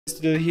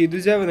Здравствуйте, дорогие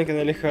друзья, вы на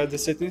канале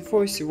Разных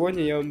инфо.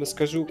 Сегодня я вам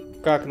расскажу,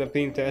 как на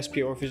принтере HP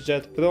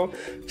Office Pro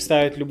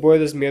вставить любой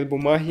размер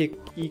бумаги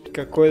и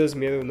какой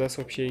размер у нас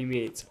вообще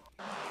имеется.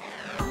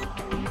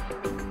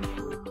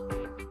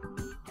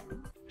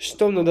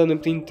 Чтобы на данном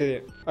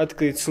принтере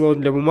открыть слот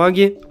для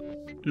бумаги,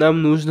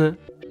 нам нужно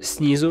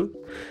снизу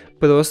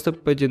просто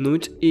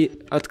потянуть и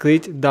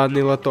открыть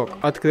данный лоток.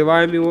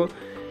 Открываем его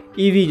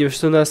и видим,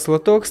 что у нас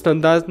лоток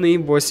стандартный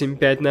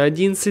 8,5 на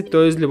 11,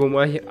 то есть для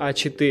бумаги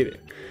А4.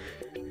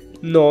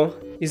 Но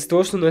из-за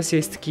того, что у нас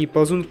есть такие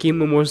ползунки,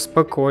 мы можем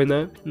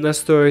спокойно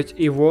настроить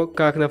его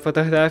как на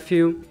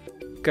фотографию,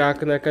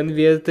 как на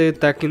конверты,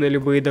 так и на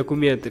любые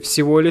документы.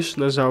 Всего лишь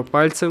нажав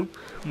пальцем,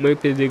 мы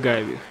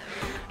передвигаем их.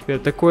 Теперь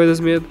такой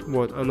размер,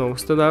 вот оно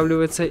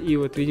устанавливается, и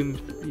вот видим,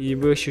 и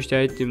вы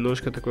ощущаете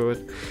немножко такое вот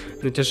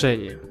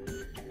натяжение.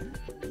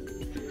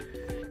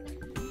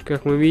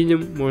 Как мы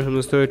видим, можем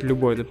настроить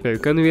любой, например,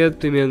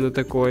 конверт именно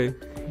такой,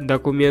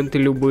 документы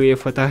любые,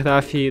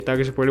 фотографии,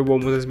 также по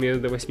любому размеру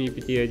до 8,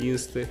 5,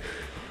 11.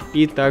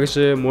 И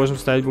также можем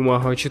вставить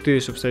бумагу А4,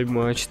 чтобы вставить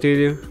бумагу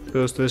А4,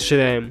 просто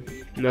расширяем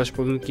наши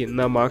ползунки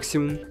на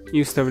максимум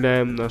и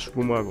вставляем нашу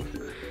бумагу.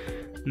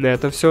 На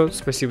этом все,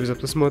 спасибо за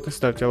просмотр,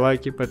 ставьте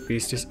лайки,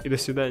 подписывайтесь и до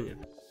свидания.